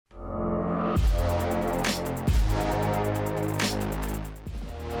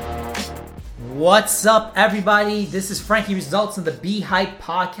What's up, everybody? This is Frankie Results of the Be Hype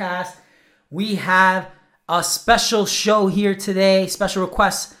podcast. We have a special show here today, special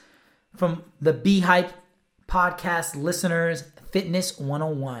requests from the Be Hype podcast listeners, Fitness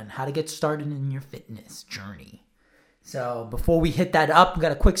 101, how to get started in your fitness journey. So before we hit that up, we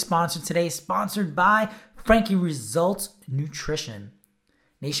got a quick sponsor today, sponsored by Frankie Results Nutrition.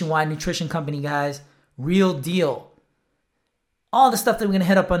 Nationwide nutrition company, guys. Real deal. All the stuff that we're going to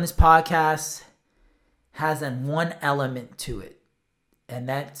hit up on this podcast has that one element to it. And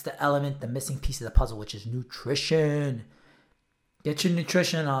that's the element, the missing piece of the puzzle, which is nutrition. Get your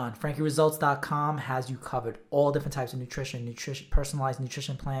nutrition on. FrankieResults.com has you covered. All different types of nutrition, personalized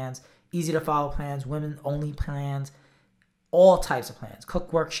nutrition plans, easy to follow plans, women only plans, all types of plans,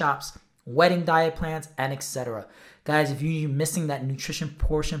 cook workshops, wedding diet plans, and etc. Guys, if you're missing that nutrition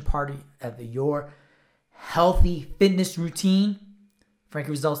portion part of your healthy fitness routine,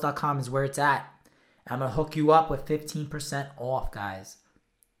 FrankieResults.com is where it's at. I'm going to hook you up with 15% off, guys.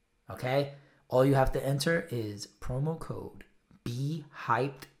 Okay? All you have to enter is promo code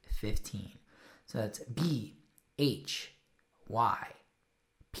BHYPED15. So that's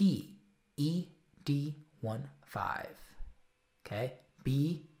BHYPED15. Okay?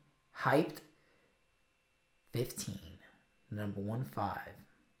 BHYPED15. Number 15.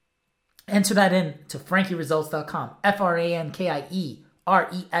 Enter that in to FrankieResults.com.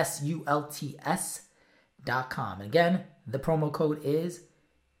 FrankieResults.com. And again, the promo code is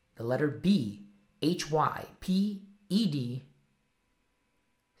the letter B, HYPED15.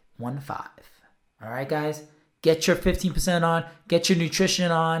 All right, guys? Get your 15% on. Get your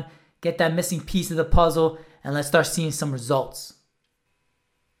nutrition on. Get that missing piece of the puzzle. And let's start seeing some results.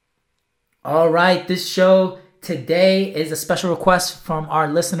 All right, this show today is a special request from our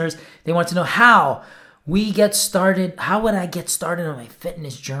listeners. They want to know how we get started. How would I get started on my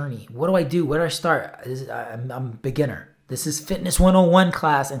fitness journey? What do I do? Where do I start? I'm a beginner. This is Fitness 101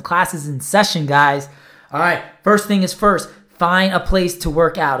 class, and class is in session, guys. All right, first thing is first, find a place to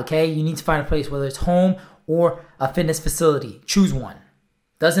work out, okay? You need to find a place, whether it's home or a fitness facility. Choose one.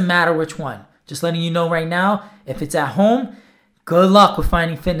 Doesn't matter which one. Just letting you know right now, if it's at home, good luck with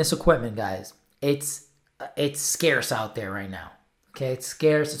finding fitness equipment, guys. It's scarce out there right now. Okay, it's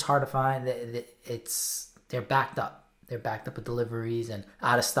scarce. It's hard to find. They're backed up. They're backed up with deliveries and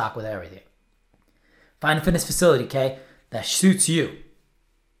out of stock with everything. Find a fitness facility, okay, that suits you.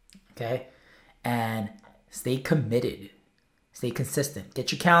 Okay, and stay committed. Stay consistent.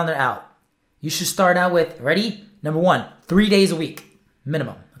 Get your calendar out. You should start out with, ready? Number 1, 3 days a week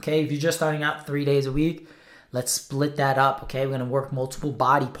minimum. Okay, if you're just starting out 3 days a week, let's split that up. Okay, we're gonna work multiple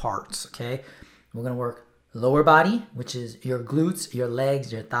body parts. Okay, we're gonna work lower body, which is your glutes, your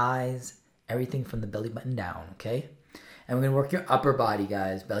legs, your thighs, everything from the belly button down, okay? And we're going to work your upper body,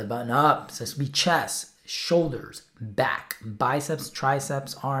 guys. Belly button up. So it's going to be chest, shoulders, back, biceps,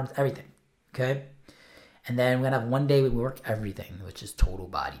 triceps, arms, everything, okay? And then we're going to have one day we work everything, which is total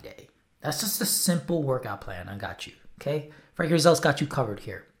body day. That's just a simple workout plan. I got you, okay? Frankie Results got you covered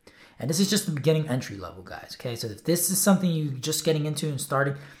here. And this is just the beginning entry level, guys, okay? So if this is something you're just getting into and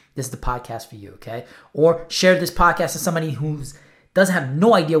starting, this is the podcast for you, okay? Or share this podcast to somebody who doesn't have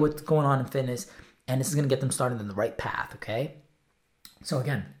no idea what's going on in fitness, and this is going to get them started in the right path, okay? So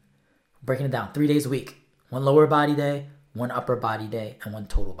again, breaking it down, 3 days a week. 1 lower body day, 1 upper body day, and 1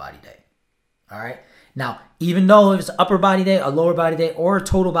 total body day. All right? Now, even though it's an upper body day, a lower body day, or a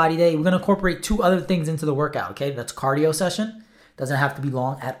total body day, we're going to incorporate 2 other things into the workout, okay? That's cardio session. Doesn't have to be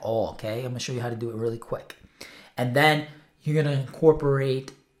long at all, okay? I'm going to show you how to do it really quick. And then you're going to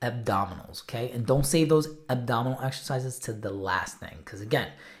incorporate abdominals, okay? And don't save those abdominal exercises to the last thing, because again,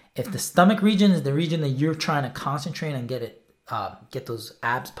 if the stomach region is the region that you're trying to concentrate and get those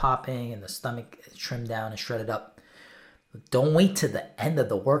abs popping and the stomach trimmed down and shredded up, don't wait to the end of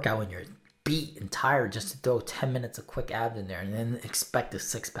the workout when you're beat and tired just to throw 10 minutes of quick abs in there and then expect a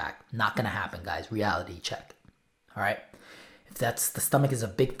 6-pack. Not gonna happen, guys. Reality check. All right. If the stomach is a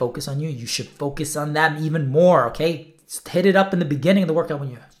big focus on you, you should focus on that even more, okay? Just hit it up in the beginning of the workout when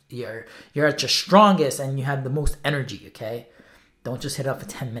you're at your strongest and you have the most energy, okay? Don't just hit it up for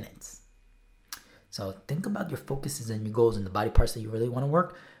 10 minutes. So think about your focuses and your goals and the body parts that you really want to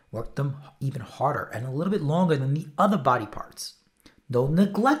work. Work them even harder and a little bit longer than the other body parts. Don't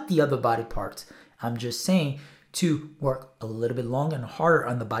neglect the other body parts. I'm just saying to work a little bit longer and harder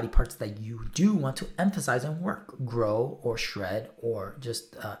on the body parts that you do want to emphasize and work, grow or shred or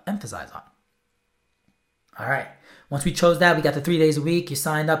just emphasize on. All right. Once we chose that, we got the 3 days a week. You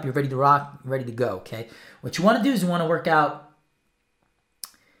signed up. You're ready to rock. Ready to go. Okay. What you want to do is you want to work out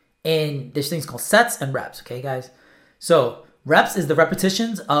in there's things called sets and reps. Okay, guys. So reps is the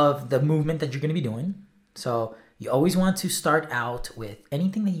repetitions of the movement that you're going to be doing. So you always want to start out with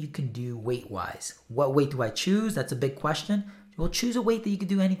anything that you can do weight-wise. What weight do I choose? That's a big question. We'll choose a weight that you can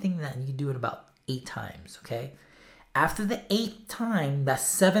do anything that you can do it about 8 times, okay? After the 8th time, that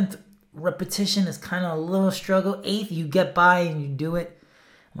 7th repetition is kind of a little struggle. 8th, you get by and you do it.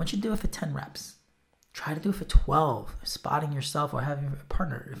 I want you to do it for 10 reps. Try to do it for 12. Spotting yourself or having a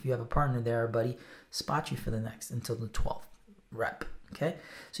partner. If you have a partner there, buddy, spot you for the next until the 12th rep, okay?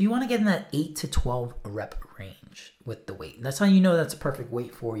 So you want to get in that 8 to 12 rep range with the weight. That's how you know that's a perfect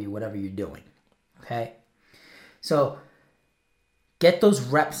weight for you, whatever you're doing, okay? So get those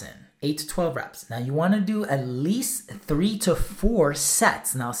reps in, 8 to 12 reps. Now you want to do at least 3 to 4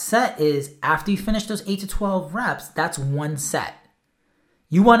 sets. Now set is after you finish those 8 to 12 reps, that's one set.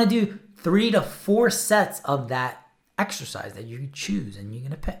 You want to do 3 to 4 sets of that exercise that you choose and you're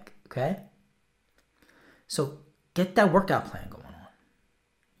going to pick, okay? So get that workout plan going on.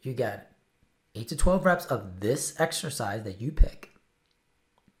 You got 8 to 12 reps of this exercise that you pick.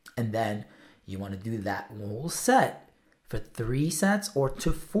 And then you want to do that whole set for 3 sets or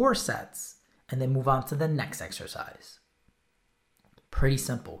to 4 sets. And then move on to the next exercise. Pretty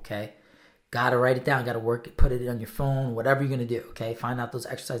simple, okay? Got to write it down. Got to put it on your phone, whatever you're going to do, okay? Find out those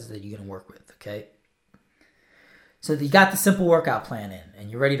exercises that you're going to work with, okay? So you got the simple workout plan in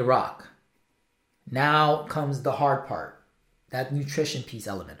and you're ready to rock. Now comes the hard part, that nutrition piece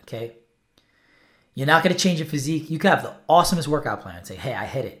element, okay? You're not going to change your physique. You can have the awesomest workout plan and say, hey, I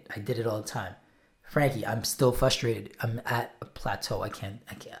hit it. I did it all the time. Frankie, I'm still frustrated. I'm at a plateau. I can't.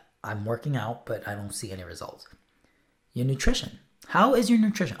 I'm working out, but I don't see any results. Your nutrition. How is your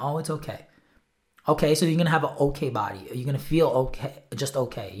nutrition? Oh, it's okay. Okay, so you're going to have an okay body. You're going to feel okay, just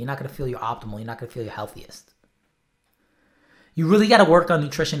okay. You're not going to feel your optimal. You're not going to feel your healthiest. You really got to work on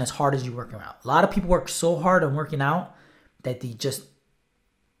nutrition as hard as you're working out. A lot of people work so hard on working out that they just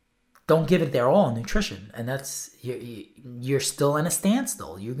don't give it their all in nutrition. And that's, you're still in a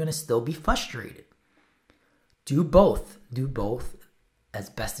standstill. You're going to still be frustrated. Do both. Do both as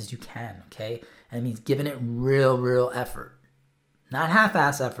best as you can, okay? And it means giving it real effort. Not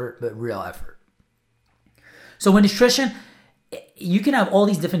half-ass effort, but real effort. So with nutrition, you can have all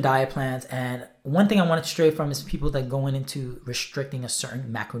these different diet plans. And one thing I want to stray from is people that going into restricting a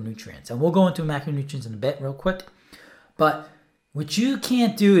certain macronutrients. And we'll go into macronutrients in a bit real quick. But what you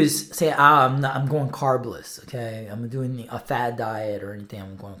can't do is say, I'm going carbless, okay? I'm doing a fad diet or anything.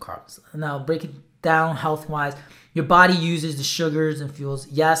 I'm going carbless. Now, break it down health-wise. Your body uses the sugars and fuels.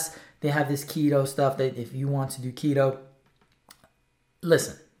 Yes, they have this keto stuff that if you want to do keto,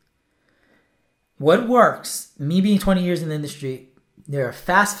 listen. What works, me being 20 years in the industry, there are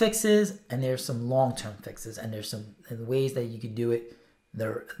fast fixes and there's some long-term fixes. And there's some ways that you could do it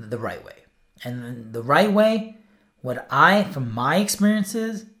the right way. And the right way, from my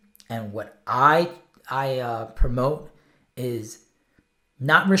experiences and what I promote is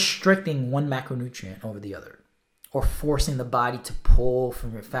not restricting one macronutrient over the other or forcing the body to pull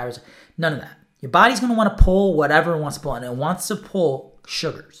from your fats. None of that. Your body's going to want to pull whatever it wants to pull, and it wants to pull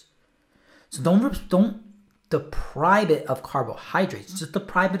sugars. So don't deprive it of carbohydrates. Just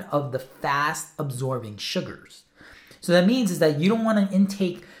deprive it of the fast-absorbing sugars. So that means is that you don't want to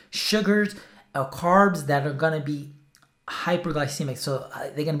intake sugars or carbs that are going to be hyperglycemic. So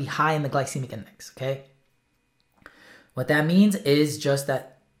they're going to be high in the glycemic index, okay? What that means is just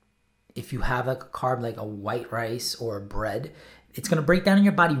that if you have a carb like a white rice or bread, it's going to break down in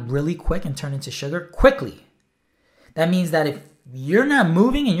your body really quick and turn into sugar quickly. That means that if you're not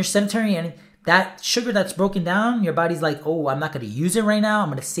moving and you're sedentary and that sugar that's broken down, your body's like, oh, I'm not going to use it right now. I'm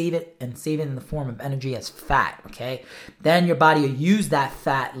going to save it in the form of energy as fat, okay? Then your body will use that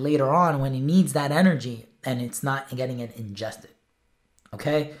fat later on when it needs that energy and it's not getting it ingested,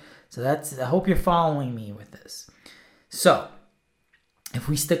 okay? So I hope you're following me with this. So if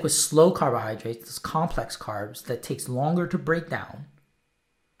we stick with slow carbohydrates, those complex carbs that takes longer to break down,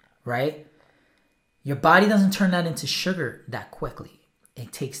 right? Your body doesn't turn that into sugar that quickly.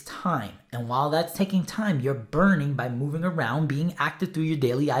 It takes time. And while that's taking time, you're burning by moving around, being active through your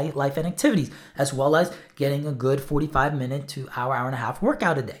daily life and activities, as well as getting a good 45-minute to hour and a half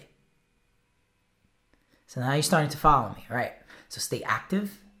workout a day. So now you're starting to follow me, right? So stay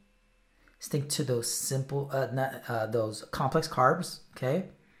active. Stick to those simple, those complex carbs, okay,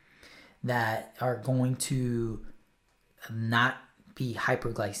 that are going to not be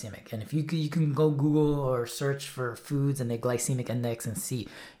hyperglycemic. And if you can go Google or search for foods and their glycemic index and see,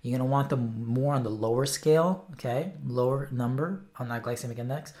 you're going to want them more on the lower scale, okay, lower number on that glycemic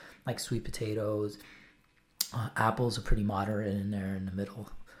index, like sweet potatoes, apples are pretty moderate in there in the middle,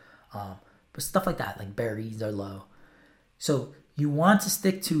 but stuff like that, like berries are low. So you want to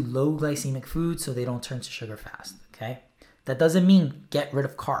stick to low glycemic foods so they don't turn to sugar fast, okay? That doesn't mean get rid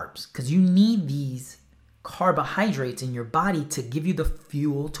of carbs, because you need these carbohydrates in your body to give you the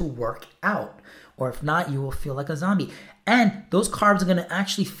fuel to work out. Or if not, you will feel like a zombie. And those carbs are going to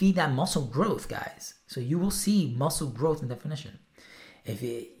actually feed that muscle growth, guys. So you will see muscle growth and definition.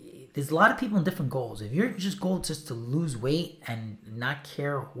 There's a lot of people in different goals. If your just goal just to lose weight and not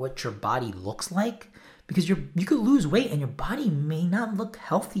care what your body looks like, because you could lose weight and your body may not look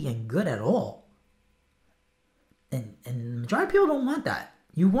healthy and good at all. And the majority of people don't want that.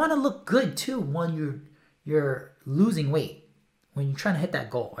 You want to look good too when you're losing weight, when you're trying to hit that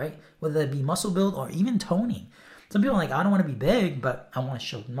goal, right? Whether it be muscle build or even toning. Some people are like, I don't want to be big, but I want to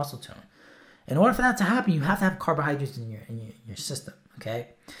show muscle tone. In order for that to happen, you have to have carbohydrates in your system, okay?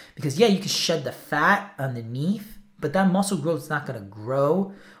 Because yeah, you can shed the fat underneath, but that muscle growth is not going to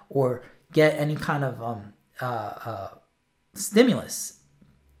grow or get any kind of stimulus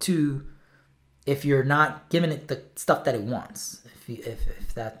to, if you're not giving it the stuff that it wants,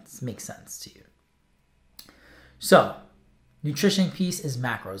 if that makes sense to you. So, nutrition piece is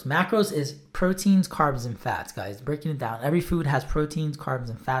macros. Macros is proteins, carbs, and fats, guys. Breaking it down. Every food has proteins, carbs,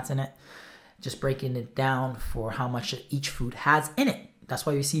 and fats in it. Just breaking it down for how much each food has in it. That's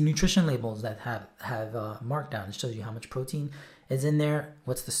why you see nutrition labels that have marked down. It shows you how much protein is in there,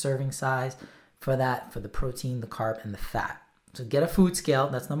 what's the serving size for that, for the protein, the carb, and the fat. So get a food scale,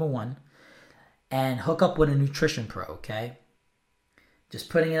 that's number one, and hook up with a nutrition pro, okay? Just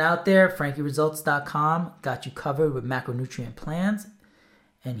putting it out there, frankieresults.com, got you covered with macronutrient plans.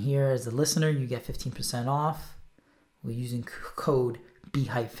 And here as a listener, you get 15% off. We're using code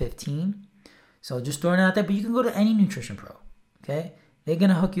BHYPE15. So just throwing it out there, but you can go to any nutrition pro, okay? They're going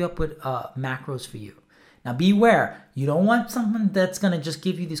to hook you up with macros for you. Now beware, you don't want someone that's going to just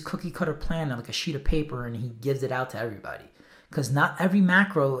give you this cookie cutter plan on like a sheet of paper and he gives it out to everybody. Because not every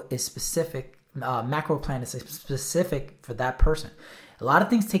macro is specific, macro plan is specific for that person. A lot of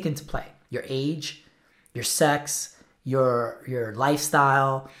things take into play. Your age, your sex, your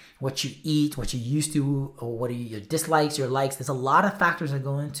lifestyle, what you eat, what you used to, or what are your dislikes, your likes. There's a lot of factors that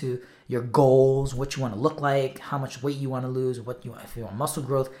go into your goals, what you want to look like, how much weight you want to lose, if you want muscle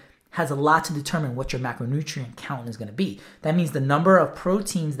growth. Has a lot to determine what your macronutrient count is going to be. That means the number of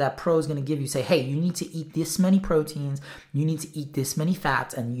proteins that pro is going to give you. Say, hey, you need to eat this many proteins, you need to eat this many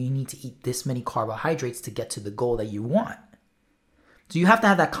fats, and you need to eat this many carbohydrates to get to the goal that you want. So you have to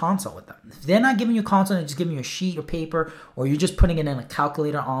have that consult with them. If they're not giving you a consult and just giving you a sheet or paper, or you're just putting it in a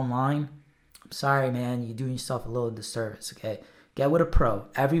calculator online, I'm sorry, man, you're doing yourself a little disservice, okay? Get with a pro.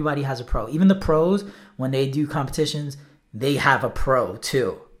 Everybody has a pro. Even the pros, when they do competitions, they have a pro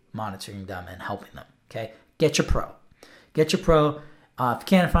too, monitoring them and helping them, okay? Get your pro. Get your pro. If you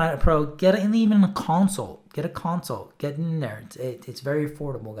can't find a pro, get it in even a consult. Get a consult. Get in there. It's very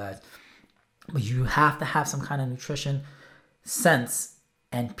affordable, guys. But you have to have some kind of nutrition sense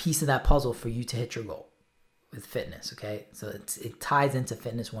and piece of that puzzle for you to hit your goal with fitness, okay? So it ties into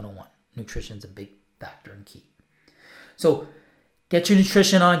fitness 101. Nutrition's a big factor and key. So get your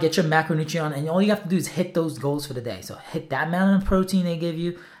nutrition on, get your macronutrient on, and all you have to do is hit those goals for the day. So hit that amount of protein they give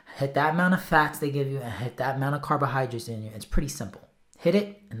you, hit that amount of fats they give you, and hit that amount of carbohydrates in you. It's pretty simple. Hit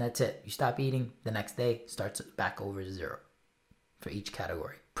it, and that's it. You stop eating, the next day starts back over to zero for each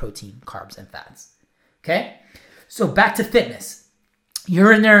category: protein, carbs, and fats. Okay? So back to fitness.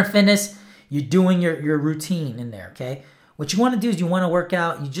 You're in there in fitness. You're doing your routine in there, okay? What you want to do is you want to work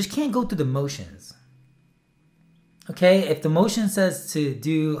out. You just can't go through the motions. Okay? If the motion says to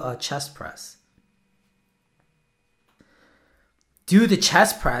do a chest press, do the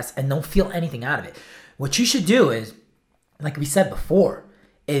chest press and don't feel anything out of it. What you should do is, like we said before,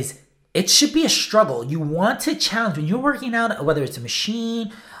 is it should be a struggle. You want to challenge. When you're working out, whether it's a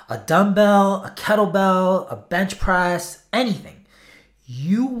machine, a dumbbell, a kettlebell, a bench press, anything,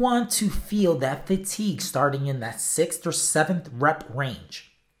 you want to feel that fatigue starting in that 6th or 7th rep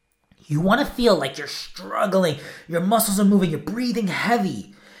range. You want to feel like you're struggling. Your muscles are moving. You're breathing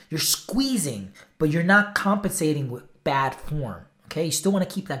heavy. You're squeezing, but you're not compensating with bad form. Okay? You still want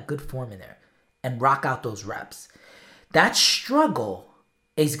to keep that good form in there and rock out those reps. That struggle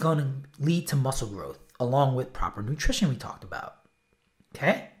is going to lead to muscle growth along with proper nutrition we talked about.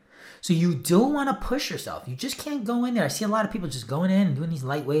 Okay? So you do want to push yourself. You just can't go in there. I see a lot of people just going in and doing these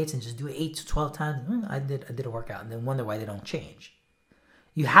light weights and just do it 8 to 12 times. I did a workout and then wonder why they don't change.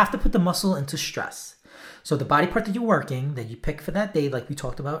 You have to put the muscle into stress. So the body part that you're working, that you pick for that day, like we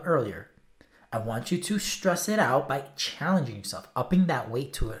talked about earlier, I want you to stress it out by challenging yourself, upping that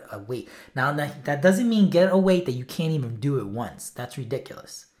weight to a weight. Now, that doesn't mean get a weight that you can't even do it once. That's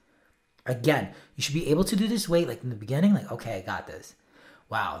ridiculous. Again, you should be able to do this weight like in the beginning, like, okay, I got this.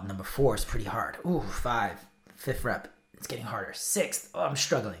 Wow, number 4 is pretty hard. Ooh, 5, 5th rep, it's getting harder. 6th, oh, I'm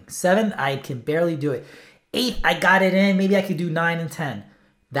struggling. 7, I can barely do it. 8, I got it in. Maybe I could do 9 and 10.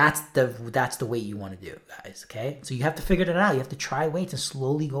 That's the weight you want to do, guys, okay? So you have to figure it out. You have to try weights and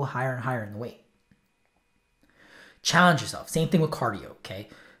slowly go higher and higher in the weight. Challenge yourself. Same thing with cardio, okay?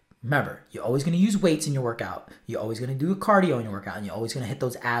 Remember, you're always going to use weights in your workout. You're always going to do a cardio in your workout, and you're always going to hit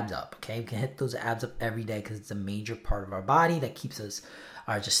those abs up, okay? You can hit those abs up every day because it's a major part of our body that keeps us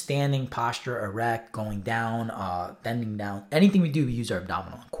just standing, posture, erect, going down, bending down. Anything we do, we use our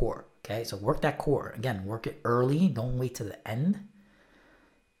abdominal and core, okay? So work that core. Again, work it early. Don't wait to the end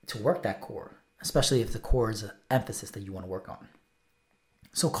to work that core, especially if the core is an emphasis that you want to work on.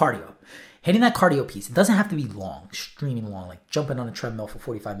 So cardio. Hitting that cardio piece, it doesn't have to be long, extremely long, like jumping on a treadmill for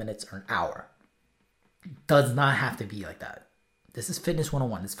 45 minutes or an hour. It does not have to be like that. This is Fitness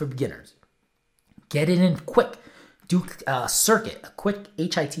 101. It's for beginners. Get it in quick. Do a circuit, a quick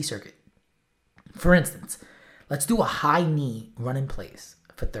HIT circuit. For instance, let's do a high knee run in place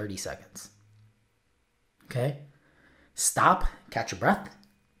for 30 seconds. Okay? Stop, catch your breath,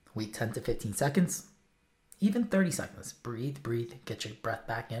 wait 10 to 15 seconds. Even 30 seconds. Breathe, get your breath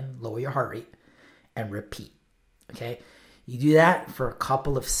back in, lower your heart rate, and repeat. Okay? You do that for a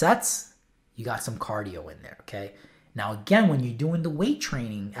couple of sets, you got some cardio in there, okay? Now, again, when you're doing the weight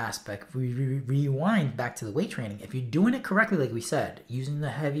training aspect, rewind back to the weight training. If you're doing it correctly, like we said, using the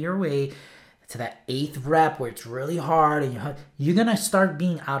heavier weight to that 8th rep where it's really hard, and you're going to start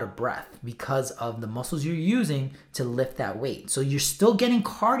being out of breath because of the muscles you're using to lift that weight. So you're still getting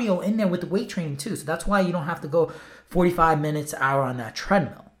cardio in there with the weight training too. So that's why you don't have to go 45 minutes, an hour on that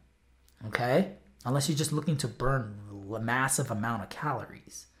treadmill, okay? Unless you're just looking to burn a massive amount of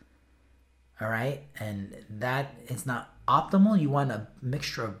calories, all right? And that is not optimal. You want a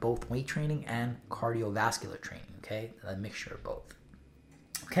mixture of both weight training and cardiovascular training, okay? A mixture of both.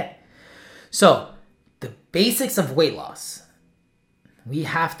 Okay. So, the basics of weight loss. We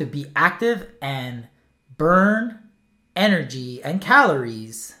have to be active and burn energy and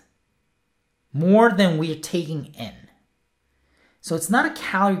calories more than we're taking in. So, it's not a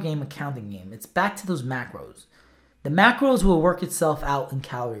calorie game, a counting game. It's back to those macros. The macros will work itself out in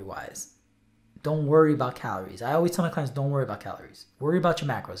calorie-wise. Don't worry about calories. I always tell my clients, don't worry about calories. Worry about your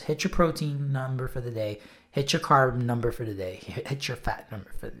macros. Hit your protein number for the day. Hit your carb number for the day. Hit your fat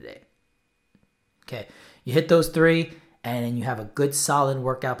number for the day. Okay, you hit those 3, and then you have a good solid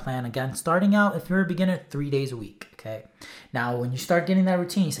workout plan. Again, starting out, if you're a beginner, 3 days a week, okay? Now, when you start getting that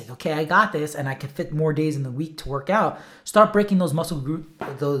routine, you say, okay, I got this, and I can fit more days in the week to work out. Start breaking that muscle group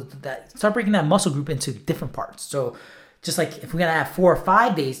into different parts. So just like if we're going to have 4 or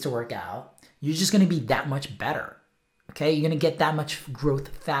 5 days to work out, you're just going to be that much better, okay? You're going to get that much growth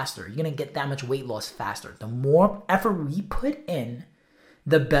faster. You're going to get that much weight loss faster. The more effort we put in,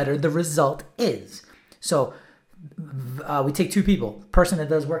 the better the result is. So we take 2 people, person that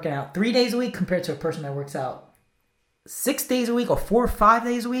does working out 3 days a week compared to a person that works out 6 days a week or 4 or 5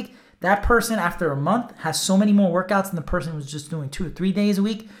 days a week. That person after a month has so many more workouts than the person who's just doing 2 or 3 days a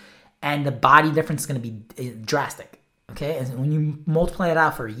week, and the body difference is going to be drastic. Okay, and when you multiply it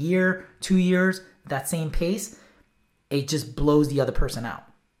out for a year, 2 years, that same pace, it just blows the other person out.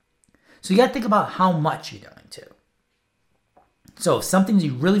 So you got to think about how much you're doing too. So if something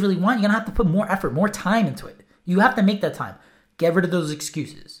you really, really want, you're going to have to put more effort, more time into it. You have to make that time. Get rid of those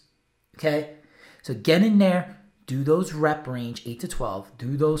excuses. Okay? So get in there, do those rep range, 8 to 12.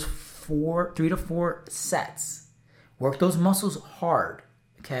 Do those 3 to 4 sets. Work those muscles hard.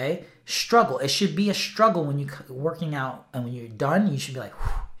 Okay? Struggle. It should be a struggle when you're working out, and when you're done, you should be like,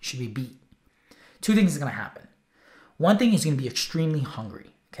 whew, you should be beat. 2 things are going to happen. One thing is going to be extremely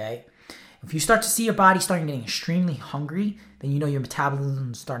hungry. Okay? If you start to see your body starting getting extremely hungry, then you know your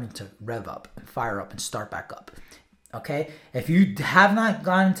metabolism is starting to rev up and fire up and start back up. Okay? If you have not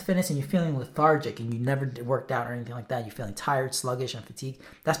gone into fitness and you're feeling lethargic and you never worked out or anything like that, you're feeling tired, sluggish, and fatigued,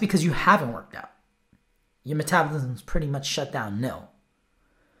 that's because you haven't worked out. Your metabolism is pretty much shut down nil.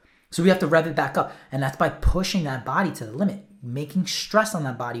 So we have to rev it back up. And that's by pushing that body to the limit, making stress on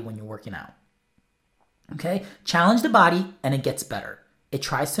that body when you're working out. Okay? Challenge the body and it gets better. It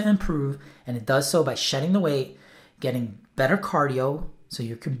tries to improve, and it does so by shedding the weight, getting better cardio so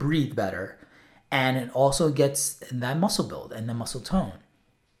you can breathe better, and it also gets that muscle build and the muscle tone.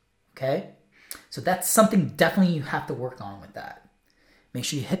 Okay? So that's something definitely you have to work on with that. Make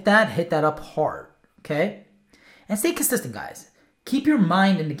sure you hit that up hard. Okay? And stay consistent, guys. Keep your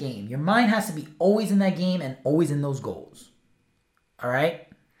mind in the game. Your mind has to be always in that game and always in those goals. All right?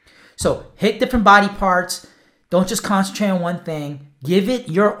 So hit different body parts. Don't just concentrate on one thing. Give it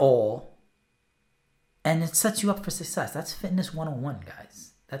your all. And it sets you up for success. That's fitness 101,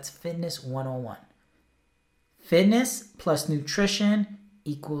 guys. That's fitness 101. Fitness plus nutrition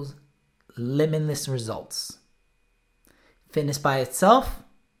equals limitless results. Fitness by itself,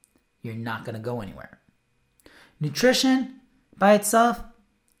 you're not going to go anywhere. Nutrition by itself,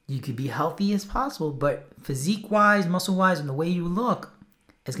 you could be healthy as possible, but physique-wise, muscle-wise, and the way you look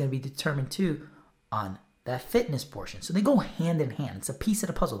is going to be determined too on that fitness portion. So they go hand in hand. It's a piece of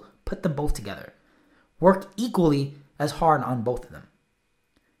the puzzle. Put them both together. Work equally as hard on both of them.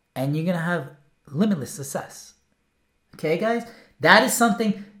 And you're going to have limitless success. Okay, guys? That's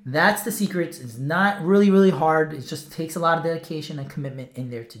the secret. It's not really, really hard. It just takes a lot of dedication and commitment in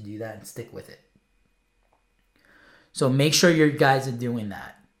there to do that and stick with it. So make sure your guys are doing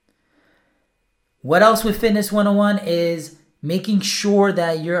that. What else with Fitness 101 is making sure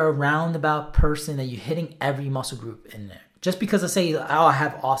that you're a roundabout person, that you're hitting every muscle group in there. Just because I say, I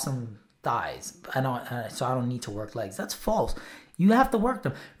have awesome thighs, so I don't need to work legs. That's false. You have to work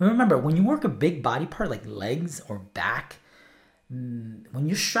them. Remember, when you work a big body part like legs or back, when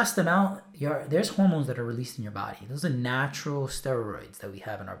you stress them out, there's hormones that are released in your body. Those are natural steroids that we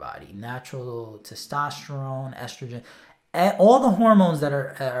have in our body. Natural testosterone, estrogen, all the hormones that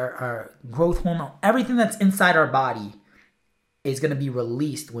are growth hormone, everything that's inside our body is going to be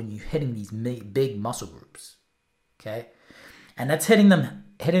released when you're hitting these big muscle groups. Okay? And that's hitting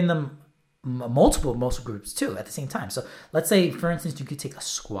them multiple muscle groups too at the same time. So let's say, for instance, you could take a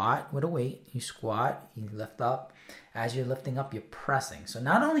squat with a weight. You squat, you lift up. As you're lifting up, you're pressing. So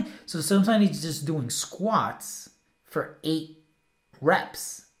sometimes you're just doing squats for 8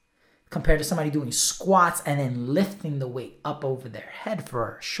 reps compared to somebody doing squats and then lifting the weight up over their head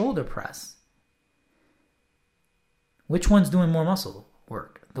for a shoulder press. Which one's doing more muscle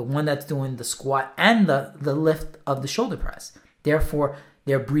work? The one that's doing the squat and the lift of the shoulder press. Therefore,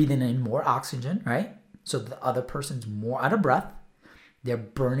 they're breathing in more oxygen, right? So the other person's more out of breath. They're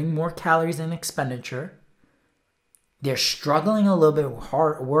burning more calories in expenditure. They're struggling a little bit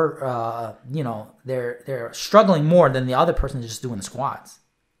hard. They're struggling more than the other person just doing the squats.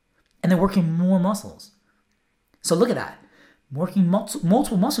 And they're working more muscles. So look at that. Working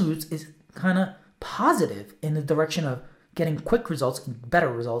multiple muscle groups is kind of positive in the direction of getting quick results,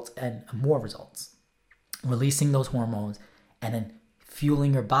 better results, and more results. Releasing those hormones and then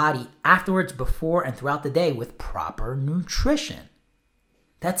fueling your body afterwards, before, and throughout the day with proper nutrition.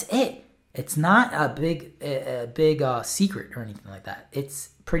 That's it. It's not a big secret or anything like that. It's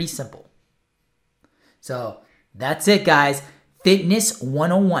pretty simple. So that's it, guys. Fitness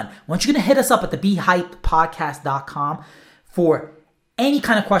 101. I want you to hit us up at the BeHypePodcast.com for any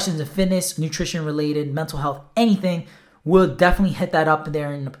kind of questions of fitness, nutrition related, mental health, anything. We'll definitely hit that up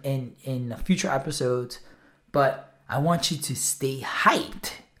there in future episodes. But I want you to stay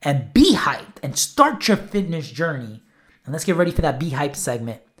hyped and be hyped and start your fitness journey. And let's get ready for that Be Hype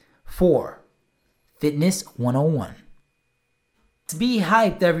segment for Fitness 101. Let's be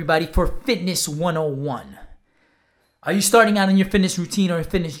hyped, everybody, for Fitness 101. Are you starting out in your fitness routine or your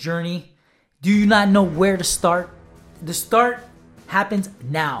fitness journey? Do you not know where to start? The start happens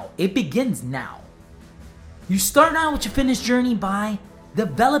now. It begins now. You start out with your fitness journey by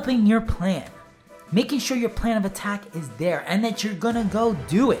developing your plan. Making sure your plan of attack is there and that you're gonna go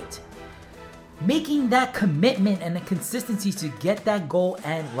do it. Making that commitment and the consistency to get that goal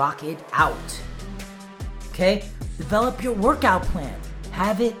and rock it out. Okay? Develop your workout plan.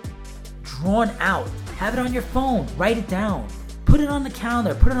 Have it drawn out. Have it on your phone. Write it down. Put it on the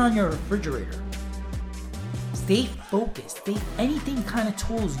calendar. Put it on your refrigerator. Stay focused. Anything kind of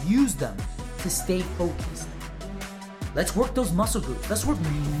tools, use them to stay focused. Let's work those muscle groups. Let's work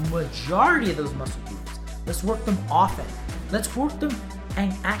majority of those muscle groups. Let's work them often. Let's work them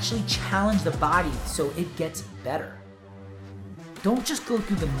and actually challenge the body so it gets better. Don't just go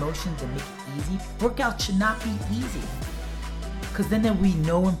through the motions and make it easy. Workout should not be easy, because then there will be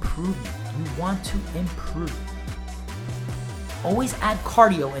no improvement. You want to improve. Always add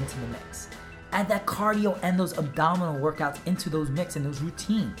cardio into the mix. Add that cardio and those abdominal workouts into those mix and those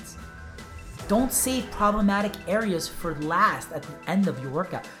routines. Don't save problematic areas for last at the end of your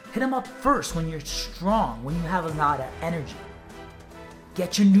workout. Hit them up first when you're strong, when you have a lot of energy.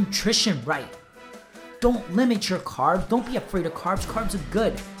 Get your nutrition right. Don't limit your carbs. Don't be afraid of carbs. Carbs are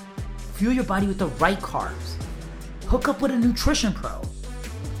good. Fuel your body with the right carbs. Hook up with a nutrition pro.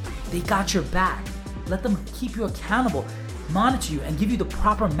 They got your back. Let them keep you accountable, monitor you, and give you the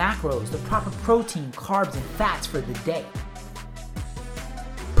proper macros, the proper protein, carbs, and fats for the day.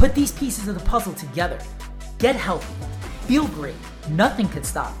 Put these pieces of the puzzle together. Get healthy. Feel great. Nothing can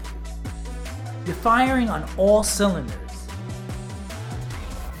stop you. You're firing on all cylinders.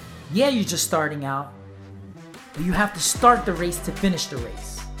 Yeah, you're just starting out, But you have to start the race to finish the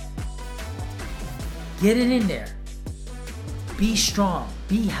race. Get it in there. Be strong.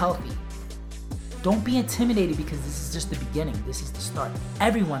 Be healthy. Don't be intimidated because this is just the beginning. This is the start.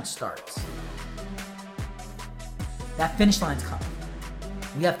 Everyone starts. That finish line's coming.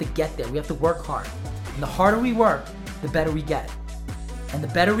 We have to get there. We have to work hard. And the harder we work, the better we get. And the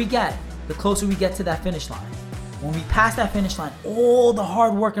better we get, the closer we get to that finish line. When we pass that finish line, all the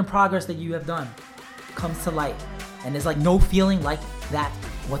hard work and progress that you have done comes to light. And there's like no feeling like that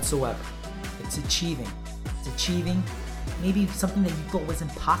whatsoever. It's achieving. It's achieving maybe something that you thought was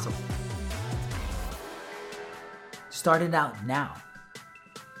impossible. Start it out now.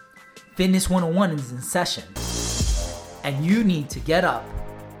 Fitness 101 is in session. And you need to get up,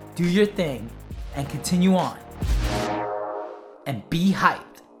 do your thing, and continue on. And be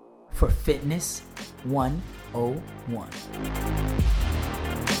hyped for Fitness 101.